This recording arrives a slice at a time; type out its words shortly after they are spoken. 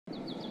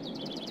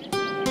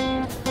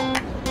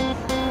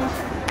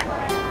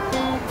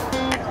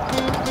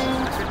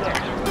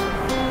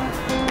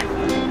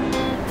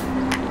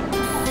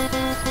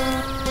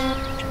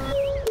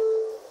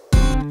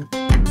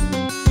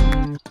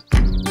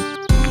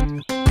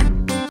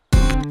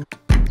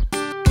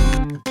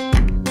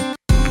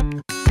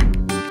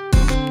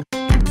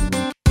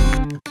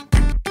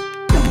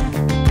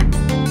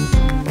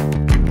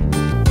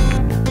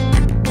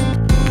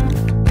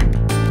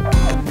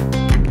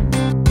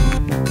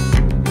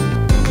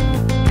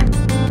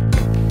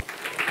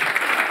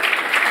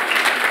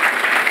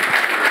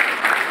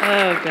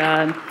Oh,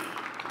 God.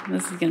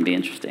 This is going to be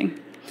interesting.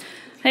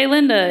 Hey,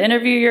 Linda,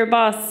 interview your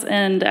boss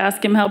and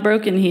ask him how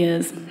broken he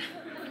is.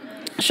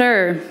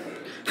 Sure.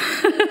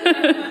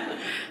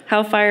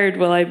 How fired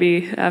will I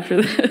be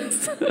after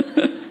this?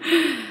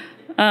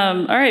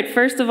 All right,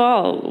 first of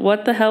all,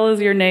 what the hell is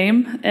your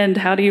name and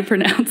how do you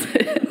pronounce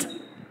it?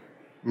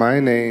 My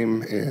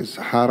name is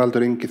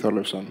Haraldur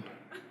Thorleifsson.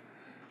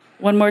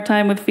 One more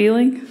time with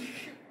feeling?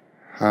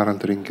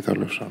 Haraldur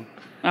Thorleifsson.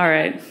 All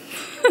right.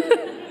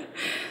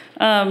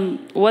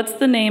 What's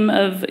the name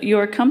of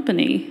your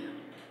company?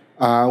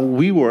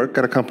 We work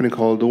at a company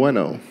called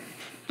Bueno.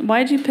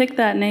 Why'd you pick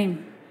that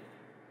name?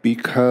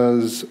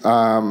 Because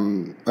I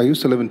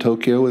used to live in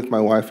Tokyo with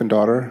my wife and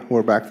daughter who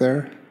are back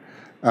there.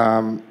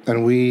 And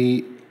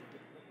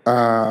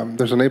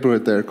there's a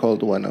neighborhood there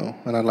called Bueno,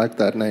 and I like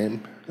that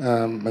name.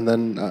 And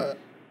then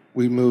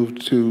we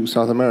moved to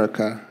South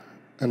America.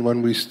 And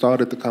when we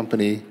started the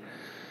company,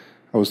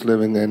 I was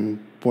living in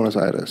Buenos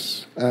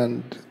Aires.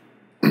 And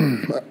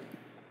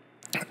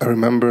I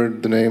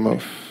remembered the name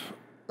of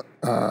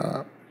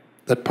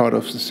that part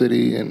of the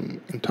city in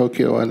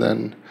Tokyo, and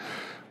then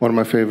one of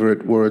my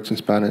favorite words in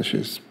Spanish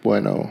is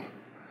bueno,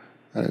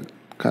 and it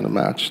kind of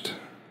matched.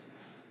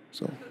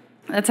 So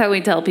that's how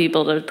we tell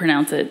people to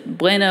pronounce it,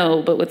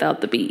 bueno, but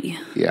without the B.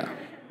 Yeah.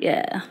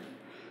 Yeah.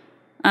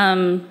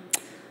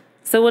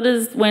 So what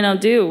does bueno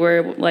do?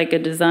 We're like a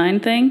design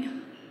thing?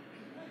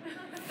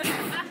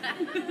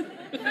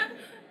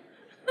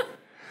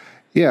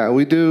 Yeah,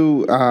 we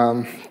do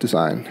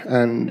design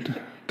and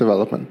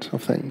development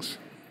of things.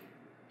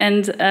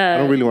 And I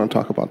don't really want to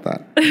talk about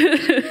that.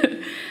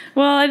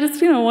 Well, I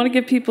just want to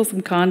give people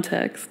some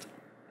context.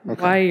 Okay.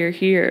 Why you're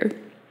here.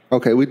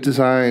 Okay, we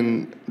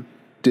design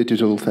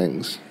digital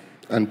things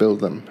and build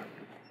them.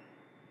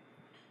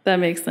 That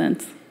makes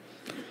sense.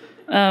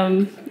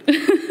 But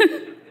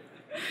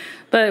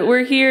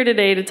we're here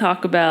today to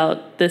talk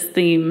about this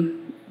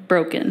theme,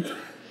 broken.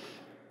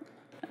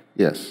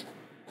 Yes.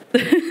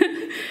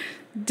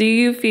 Do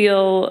you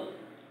feel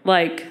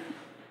like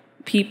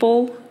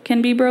people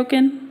can be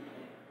broken?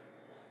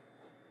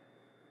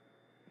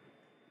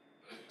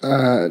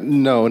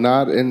 No,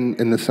 not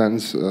in the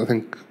sense. I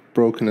think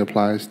broken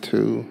applies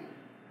to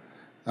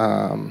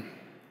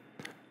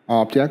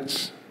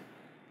objects.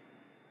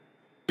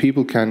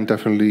 People can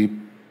definitely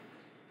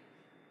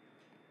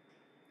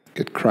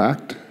get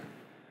cracked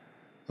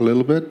a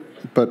little bit,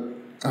 but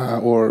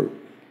or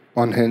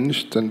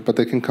unhinged, but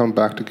they can come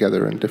back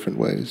together in different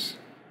ways,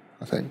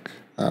 I think.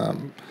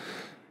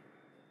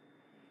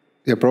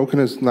 Yeah, broken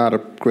is not a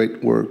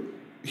great word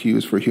to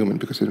use for human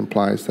because it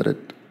implies that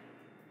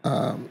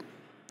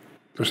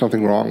there's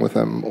something wrong with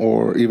them,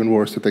 or even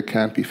worse, that they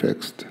can't be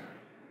fixed.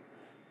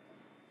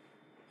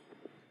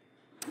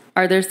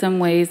 Are there some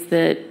ways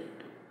that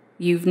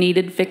you've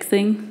needed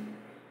fixing?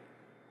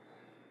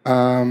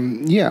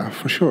 Yeah,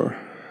 for sure.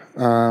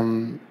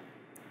 When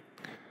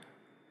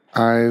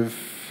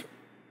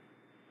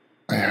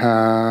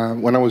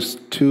I was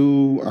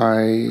 2,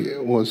 I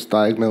was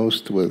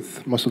diagnosed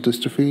with muscle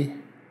dystrophy,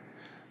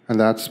 and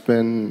that's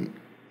been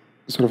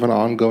sort of an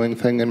ongoing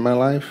thing in my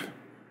life.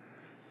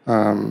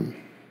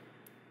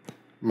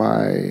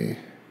 My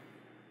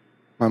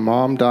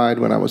mom died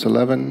when I was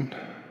 11,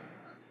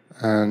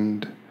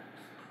 and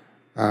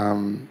I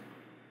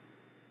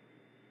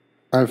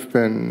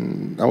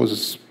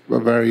was a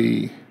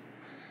very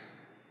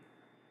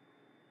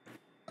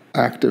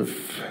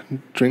active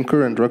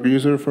drinker and drug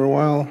user for a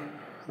while.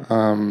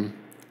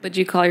 Would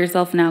you call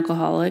yourself an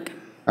alcoholic?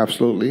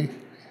 Absolutely,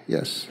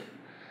 yes.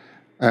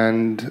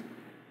 And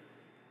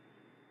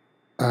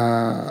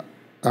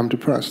I'm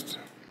depressed.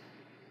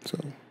 So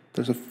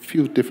there's a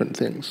few different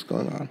things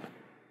going on.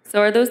 So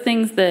are those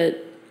things that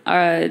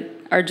are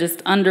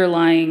just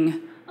underlying,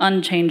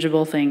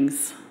 unchangeable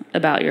things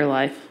about your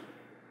life?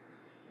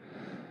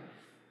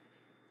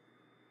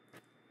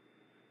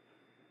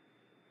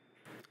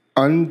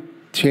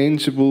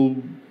 Unchangeable,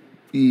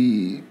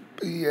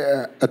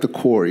 yeah, at the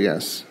core,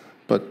 yes,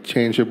 but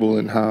changeable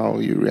in how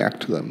you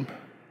react to them.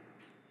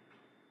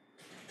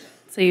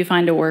 So you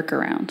find a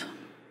workaround?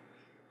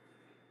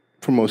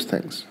 For most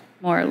things.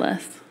 More or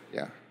less.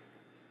 Yeah.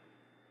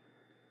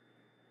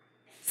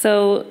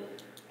 So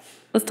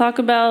let's talk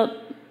about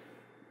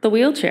the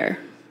wheelchair.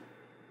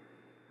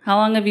 How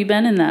long have you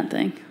been in that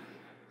thing?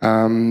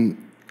 When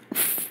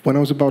I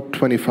was about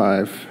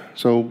 25.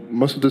 So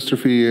muscle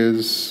dystrophy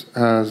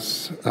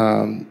has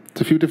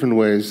a few different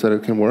ways that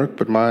it can work,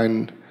 but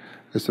mine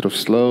is sort of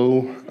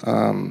slow.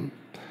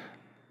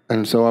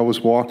 And so I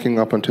was walking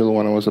up until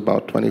when I was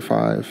about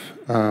 25,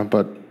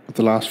 but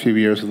the last few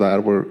years of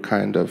that were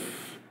kind of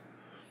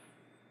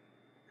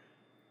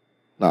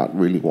not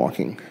really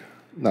walking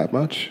that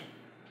much.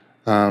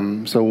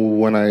 So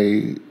when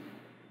I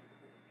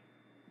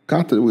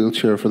got the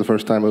wheelchair for the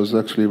first time, it was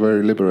actually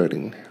very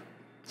liberating.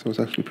 So it was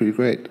actually pretty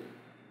great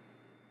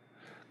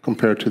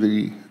compared to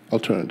the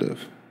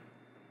alternative.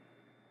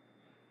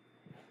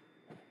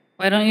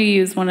 Why don't you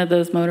use one of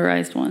those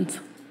motorized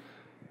ones?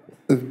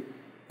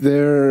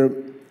 They're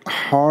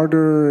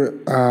harder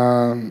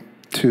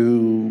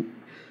to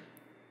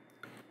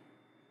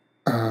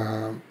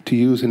to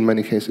use in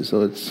many cases.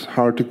 So it's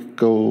hard to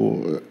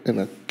go in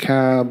a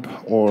cab,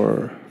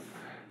 or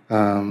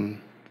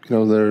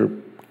they're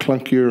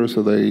clunkier,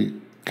 so they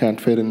can't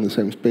fit in the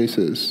same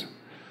spaces.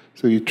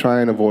 So you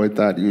try and avoid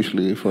that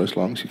usually for as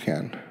long as you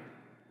can.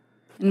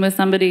 And with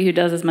somebody who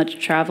does as much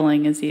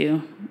traveling as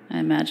you, I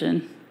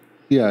imagine.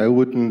 Yeah, it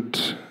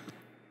wouldn't.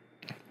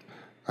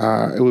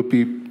 It would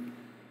be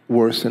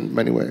worse in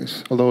many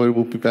ways, although it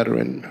would be better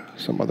in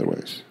some other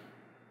ways.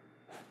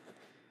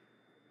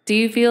 Do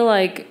you feel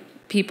like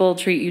people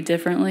treat you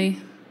differently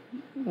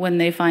when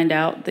they find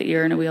out that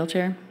you're in a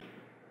wheelchair?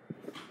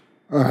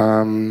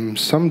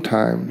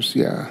 Sometimes,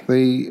 yeah.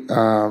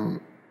 Because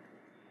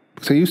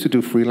I used to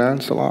do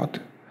freelance a lot,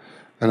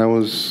 and I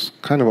was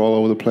kind of all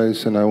over the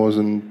place, and I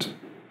wasn't.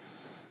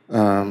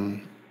 I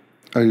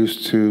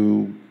used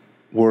to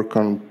work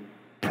on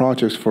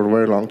projects for a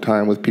very long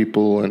time with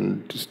people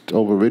and just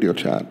over video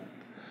chat.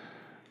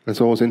 It's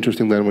always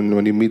interesting then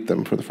when you meet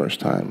them for the first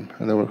time,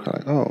 and they were kind of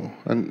like, oh,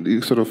 and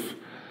you sort of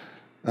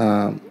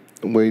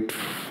wait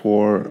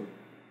for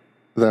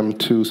them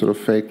to sort of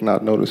fake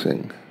not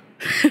noticing.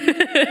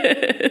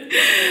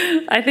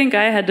 I think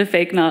I had to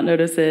fake not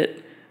notice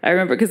it. I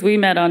remember because we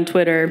met on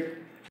Twitter,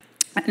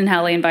 and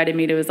Hallie invited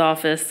me to his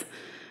office,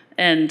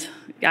 and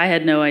I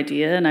had no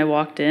idea, and I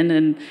walked in,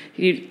 and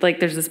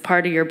there's this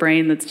part of your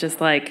brain that's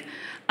just like,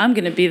 I'm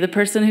going to be the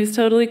person who's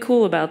totally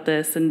cool about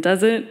this and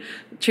doesn't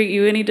treat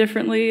you any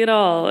differently at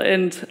all.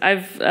 And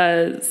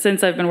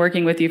since I've been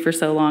working with you for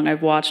so long,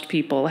 I've watched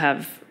people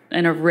have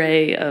an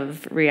array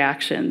of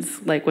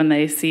reactions, like when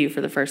they see you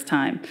for the first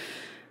time.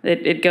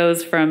 It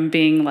goes from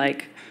being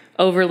like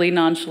overly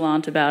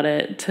nonchalant about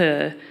it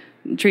to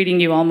treating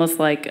you almost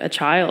like a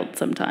child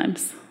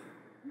sometimes.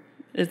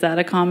 Is that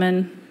a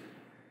common?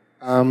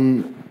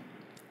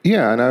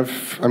 Yeah, and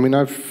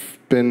I've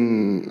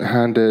been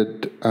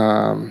handed.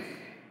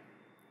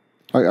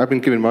 I've been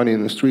given money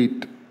in the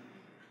street.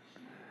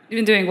 You've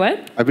been doing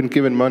what? I've been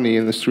given money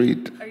in the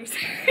street. Are you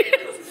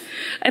serious?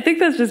 I think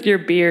that's just your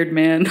beard,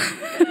 man.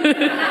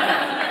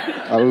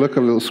 I look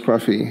a little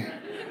scruffy.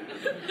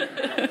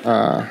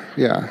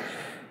 Yeah.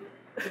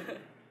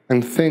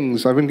 And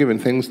things, I've been given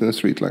things in the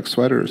street, like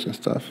sweaters and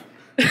stuff.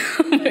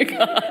 Oh my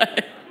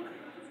God.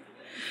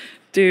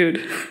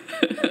 Dude.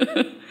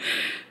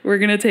 We're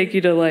going to take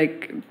you to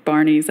like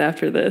Barney's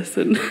after this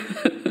and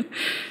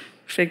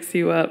fix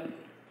you up.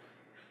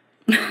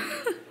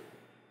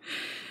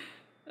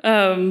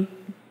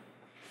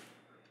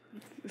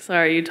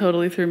 Sorry, you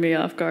totally threw me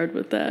off guard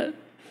with that.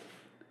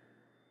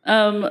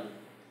 Well,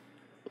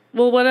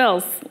 what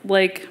else?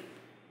 Like,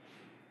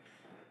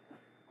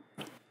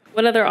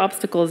 what other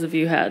obstacles have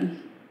you had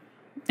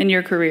in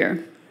your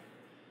career?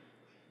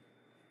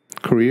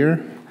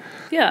 Career?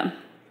 Yeah.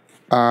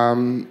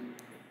 In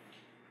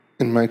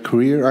my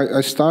career,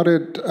 I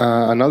started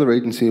another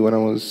agency when I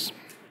was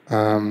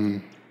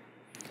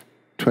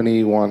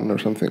 21 or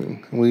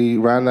something. We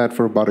ran that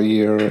for about a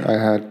year. I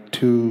had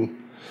 2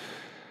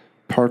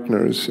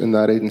 partners in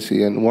that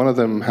agency, and one of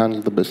them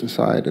handled the business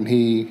side, and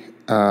he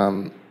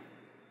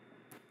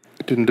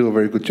didn't do a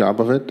very good job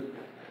of it,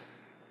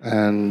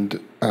 and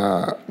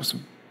was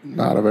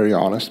not a very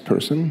honest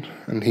person,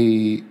 and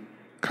he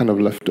kind of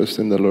left us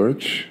in the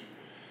lurch,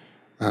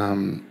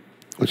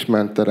 which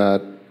meant that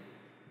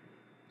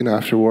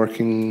after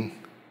working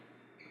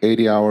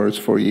 80 hours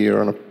for a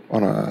year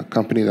on a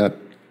company that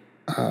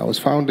I was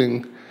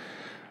founding,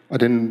 I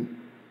didn't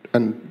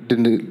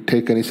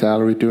take any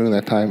salary during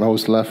that time. I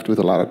was left with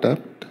a lot of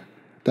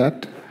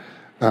debt.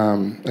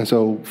 And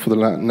so for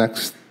the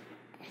next,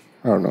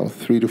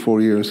 3 to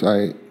 4 years,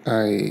 I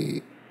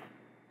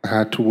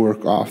had to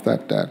work off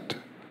that debt.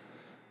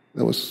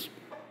 That was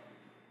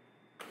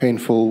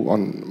painful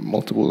on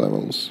multiple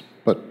levels,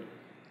 but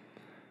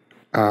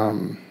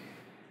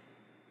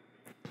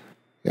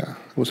yeah,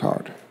 it was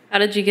hard. How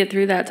did you get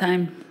through that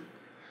time?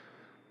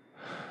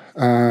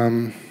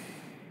 I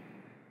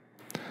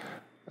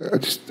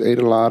just ate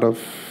a lot of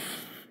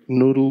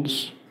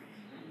noodles.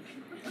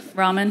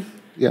 Ramen?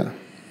 Yeah.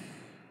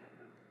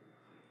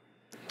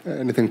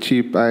 Anything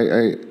cheap.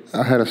 I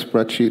had a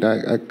spreadsheet.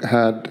 I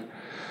had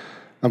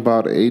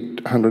about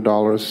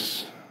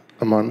 $800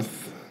 a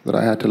month that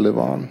I had to live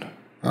on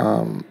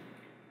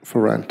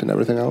for rent and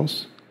everything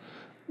else.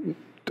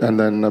 And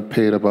then I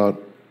paid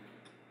about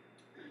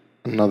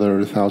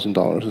another $1,000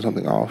 or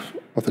something off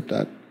of the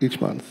debt each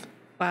month.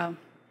 Wow.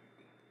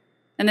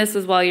 And this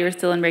was while you were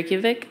still in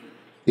Reykjavik?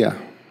 Yeah.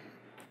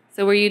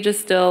 So were you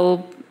just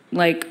still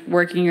like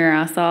working your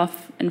ass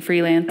off and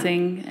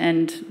freelancing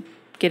and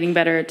getting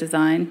better at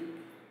design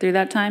through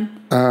that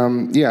time?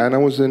 Yeah, and I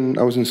was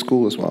in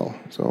school as well,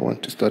 so I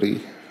went to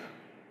study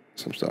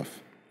some stuff.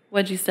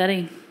 What'd you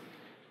study?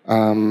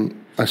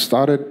 I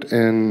started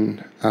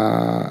in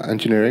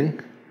engineering.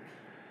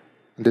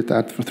 I did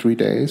that for 3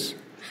 days.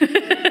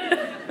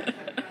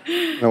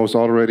 I was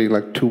already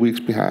like 2 weeks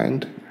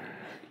behind.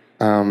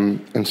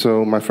 And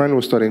so my friend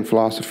was studying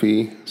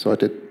philosophy, so I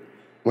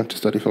went to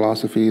study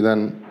philosophy.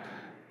 Then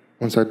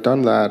once I'd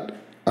done that,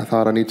 I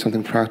thought I need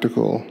something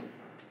practical.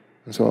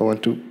 And so I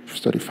went to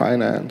study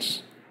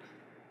finance.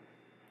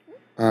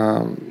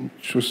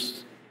 which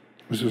was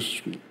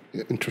just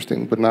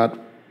interesting, but not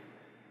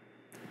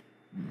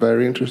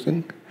very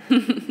interesting.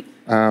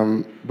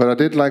 But I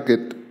did like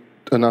it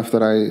enough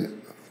that I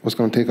was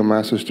going to take a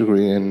master's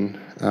degree in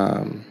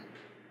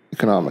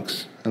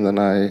economics, and then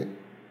I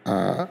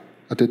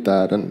did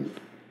that and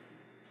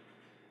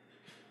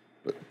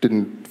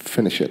didn't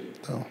finish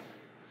it though.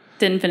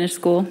 Didn't finish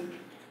school?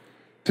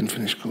 Didn't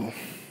finish school.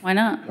 Why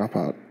not? Drop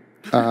out.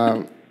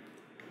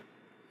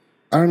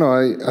 I don't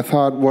know. I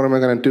thought, what am I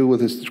going to do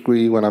with this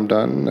degree when I'm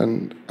done?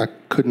 And I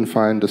couldn't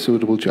find a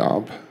suitable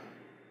job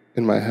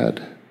in my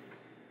head.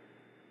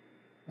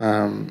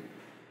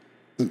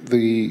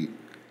 The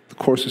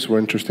courses were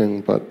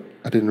interesting, but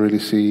I didn't really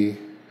see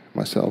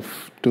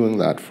myself doing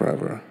that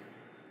forever.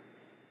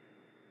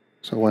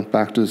 So I went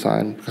back to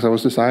design, because I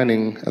was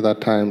designing at that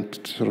time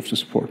to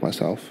support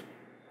myself.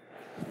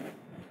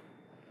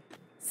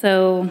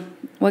 So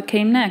what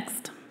came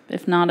next,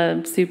 if not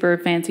a super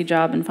fancy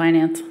job in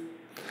finance?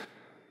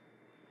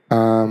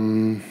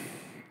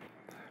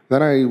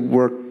 Then I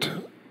worked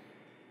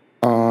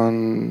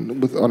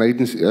at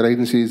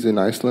agencies in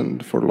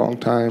Iceland for a long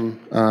time.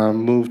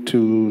 Moved to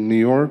New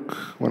York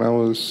when I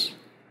was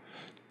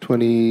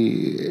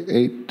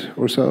 28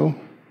 or so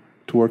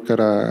to work at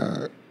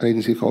an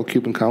agency called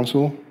Cuban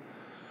Council.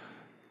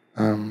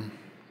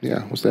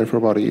 Was there for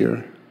about a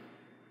year.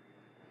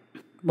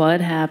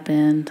 What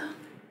happened?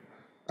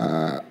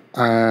 I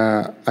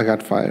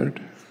got fired.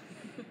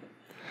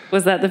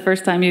 Was that the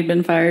first time you'd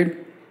been fired?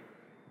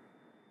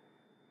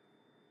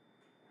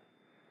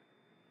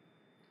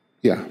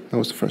 Yeah, that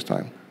was the first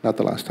time, not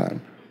the last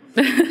time.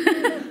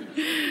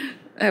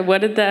 What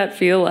did that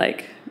feel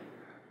like?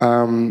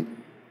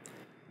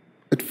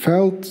 It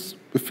feels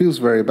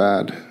very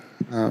bad.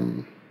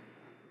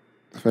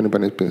 If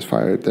anybody's been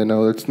fired, they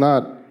know it's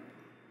not.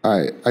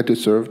 I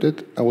deserved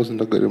it. I wasn't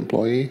a good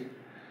employee,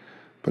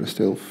 but it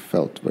still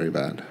felt very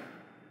bad.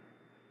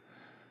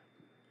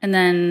 And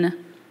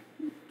then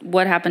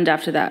what happened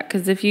after that?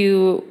 Because if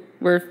you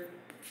were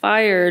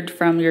fired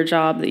from your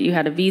job that you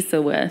had a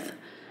visa with.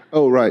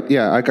 Oh, right.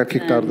 Yeah, I got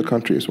kicked out of the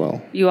country as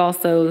well. You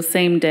also,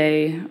 same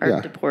day, are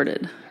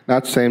deported.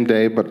 Not same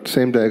day, but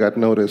same day I got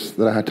notice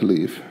that I had to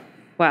leave.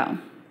 Wow.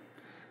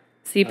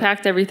 So you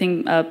packed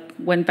everything up,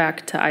 went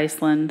back to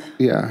Iceland.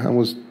 Yeah, I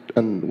was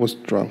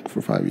drunk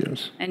for 5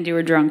 years. And you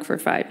were drunk for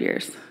 5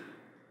 years.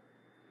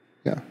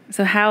 Yeah.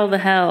 So how the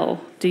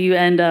hell do you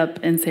end up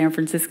in San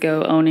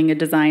Francisco owning a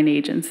design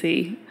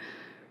agency?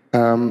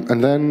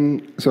 And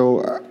then,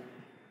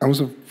 I was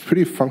a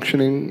pretty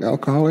functioning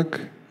alcoholic.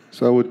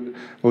 So I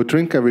would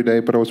drink every day,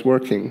 but I was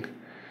working.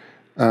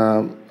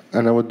 And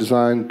I would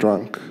design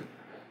drunk.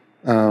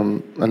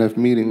 And have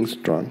meetings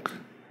drunk.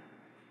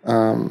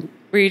 Were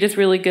you just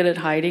really good at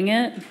hiding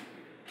it?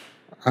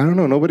 I don't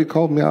know. Nobody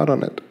called me out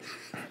on it.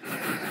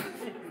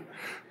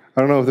 I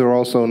don't know if they were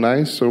all so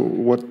nice or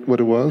what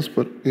it was,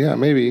 but yeah,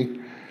 maybe.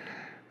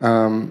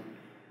 But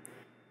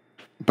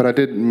I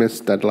did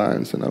miss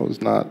deadlines, and I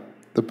was not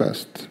the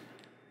best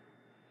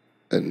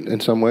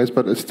in some ways,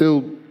 but it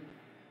still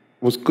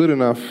was good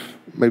enough.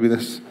 Maybe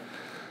this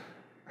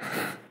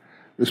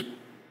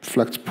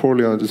reflects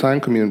poorly on the design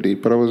community,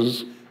 but I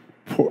was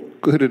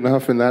good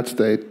enough in that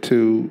state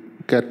to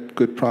get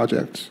good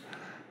projects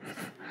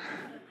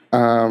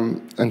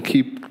and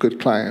keep good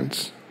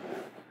clients.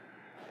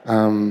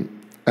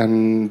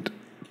 And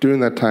during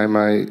that time,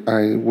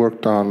 I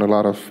worked on a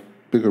lot of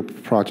bigger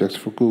projects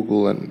for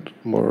Google and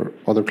more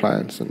other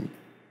clients, and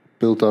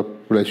built up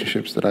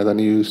relationships that I then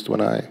used when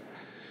I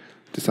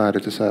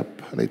decided to set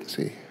up an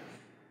agency.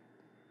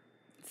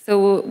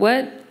 So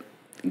what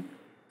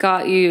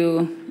got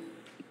you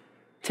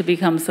to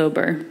become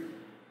sober?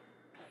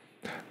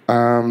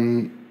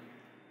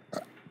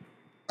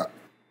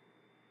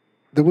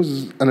 There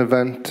was an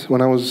event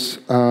when I was,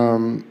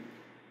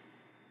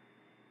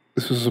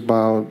 this was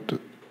about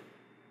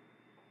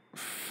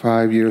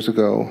 5 years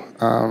ago.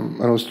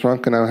 I was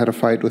drunk and I had a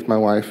fight with my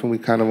wife, and we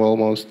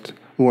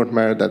weren't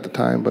married at the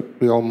time, but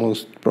we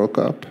almost broke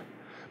up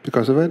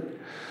because of it.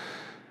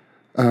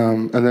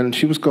 And then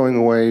she was going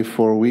away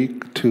for a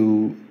week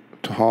to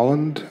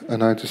Holland,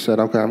 and I just said,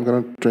 okay, I'm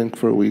going to drink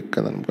for a week,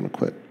 and then I'm going to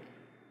quit.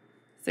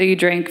 So you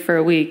drank for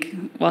a week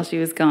while she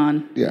was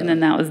gone, and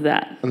then that was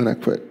that. And then I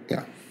quit,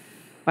 yeah.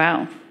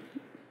 Wow.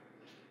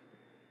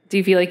 Do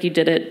you feel like you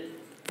did it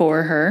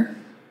for her?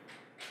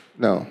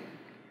 No.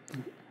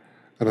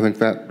 I don't think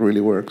that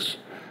really works.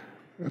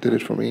 I did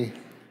it for me.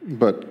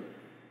 But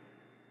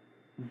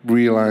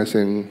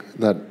realizing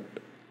that,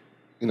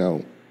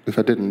 if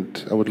I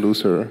didn't, I would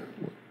lose her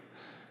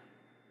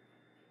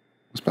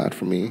was bad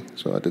for me.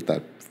 So I did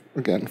that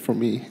again for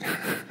me.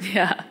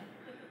 Yeah.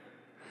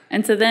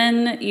 And so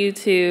then you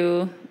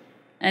two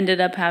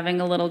ended up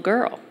having a little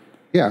girl.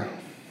 Yeah.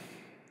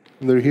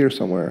 They're here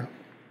somewhere.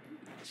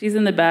 She's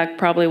in the back,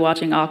 probably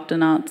watching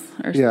Octonauts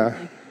or something. Yeah.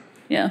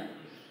 Yeah.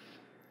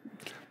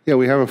 Yeah,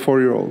 we have a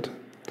 4-year-old.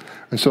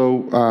 And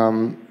so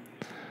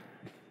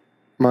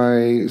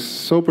my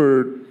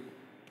sober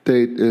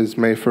date is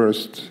May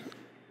 1st.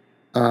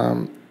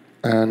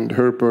 and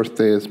her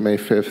birthday is May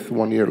 5th,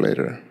 1 year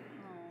later.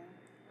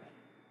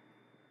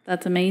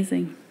 That's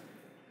amazing.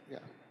 Yeah,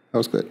 that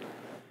was good.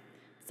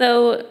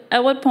 So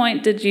at what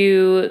point did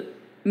you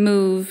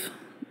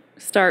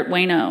start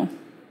Wayno?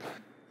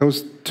 That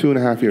was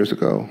 2.5 years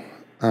ago.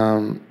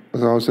 So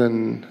I was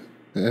in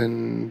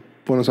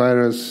Buenos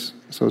Aires,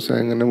 so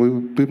saying, and then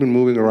we've been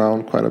moving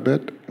around quite a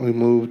bit. We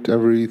moved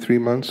every 3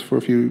 months for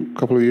a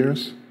couple of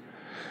years.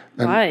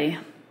 And, why?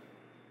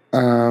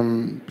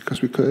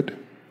 Because we could.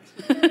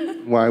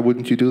 Why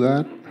wouldn't you do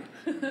that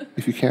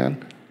if you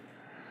can?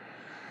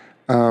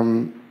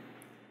 And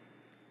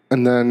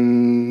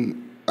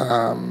then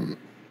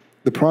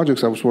the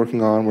projects I was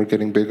working on were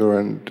getting bigger,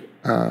 and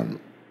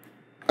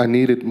I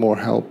needed more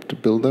help to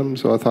build them.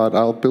 So I thought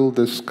I'll build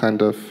this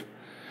kind of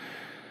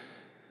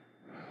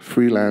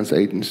freelance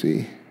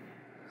agency.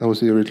 That was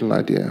the original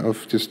idea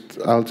of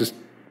I'll just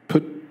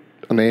put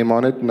a name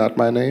on it, not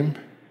my name,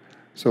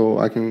 so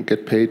I can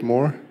get paid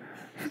more.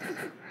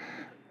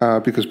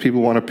 Because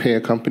people want to pay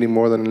a company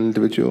more than an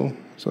individual.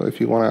 So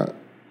if you want to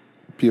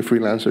be a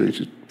freelancer, you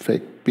should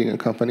fake being a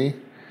company.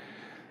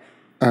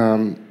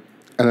 And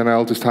then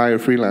I'll just hire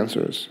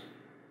freelancers.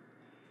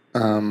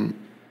 And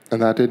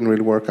that didn't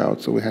really work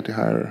out, so we had to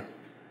hire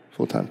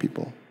full-time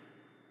people.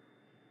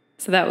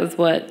 So that was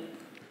what,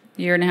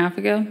 a year and a half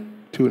ago?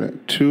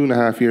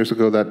 2.5 years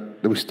ago that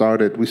we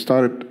started.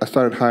 I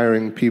started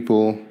hiring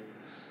people.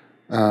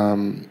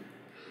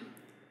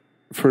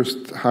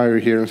 First hire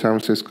here in San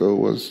Francisco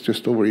was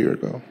just over a year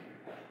ago.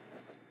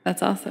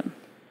 That's awesome.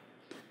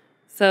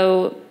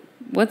 So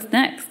what's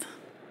next?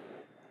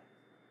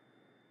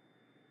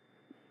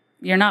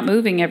 You're not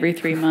moving every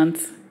 3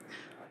 months.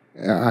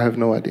 Yeah, I have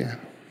no idea.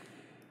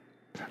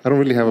 I don't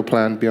really have a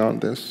plan beyond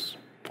this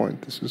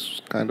point. This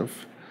is kind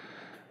of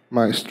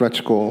my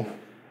stretch goal.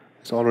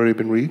 It's already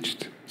been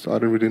reached, so I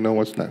don't really know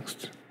what's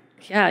next.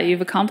 Yeah,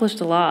 you've accomplished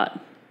a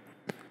lot.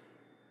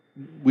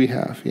 We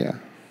have, yeah.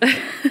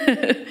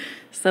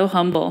 So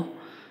humble.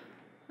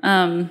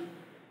 Do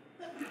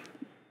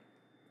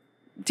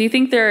you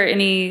think there are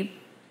any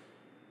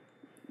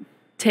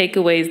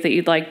takeaways that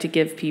you'd like to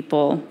give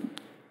people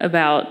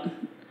about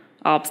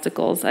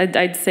obstacles?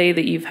 I'd say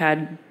that you've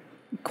had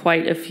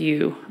quite a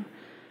few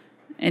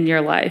in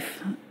your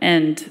life,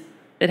 and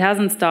it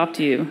hasn't stopped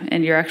you,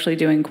 and you're actually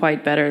doing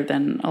quite better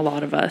than a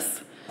lot of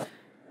us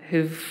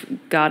who've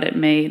got it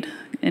made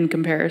in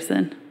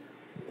comparison.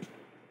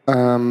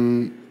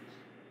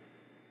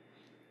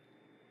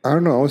 I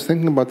don't know. I was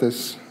thinking about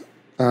this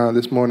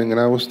this morning,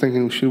 and I was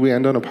thinking, should we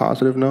end on a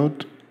positive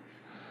note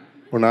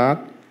or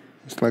not?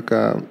 It's like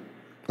a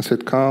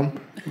sitcom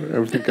where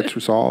everything gets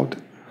resolved.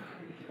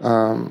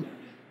 And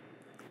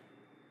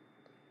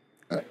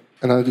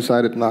I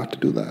decided not to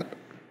do that.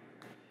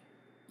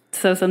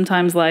 So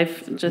sometimes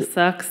life just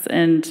sucks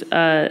and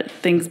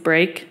things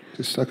break.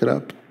 Just suck it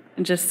up.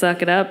 And just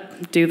suck it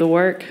up. Do the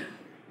work.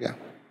 Yeah.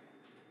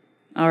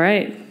 All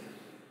right.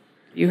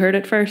 You heard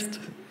it first.